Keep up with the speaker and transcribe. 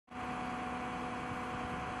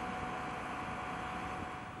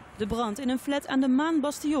De brand in een flat aan de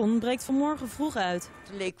Maanbastion breekt vanmorgen vroeg uit.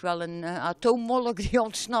 Het leek wel een atoomwolk die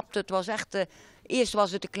ontsnapte. Het was echt, eerst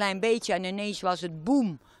was het een klein beetje en ineens was het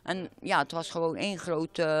boem. En ja, het was gewoon één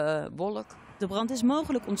grote wolk. De brand is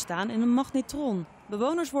mogelijk ontstaan in een magnetron.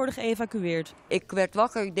 Bewoners worden geëvacueerd. Ik werd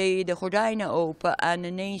wakker, ik deed de gordijnen open en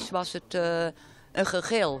ineens was het een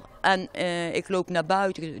gegil. En ik loop naar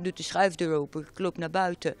buiten, ik doe de schuifdeur open, ik loop naar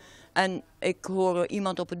buiten. En ik hoor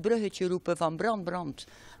iemand op het bruggetje roepen van brand, brand.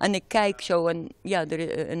 En ik kijk zo en ja, er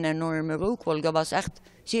is een enorme rookwolk. Dat was echt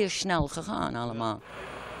zeer snel gegaan allemaal.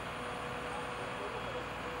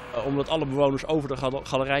 Omdat alle bewoners over de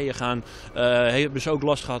galerijen gaan, hebben ze ook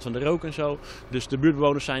last gehad van de rook en zo. Dus de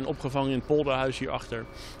buurtbewoners zijn opgevangen in het polderhuis hierachter.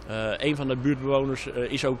 Een van de buurtbewoners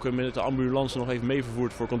is ook met de ambulance nog even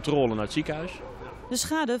meevervoerd voor controle naar het ziekenhuis. De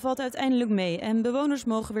schade valt uiteindelijk mee en bewoners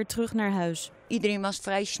mogen weer terug naar huis. Iedereen was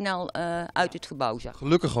vrij snel uit het gebouw, zeg.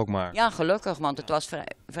 Gelukkig ook maar. Ja, gelukkig, want het was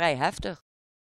vrij heftig.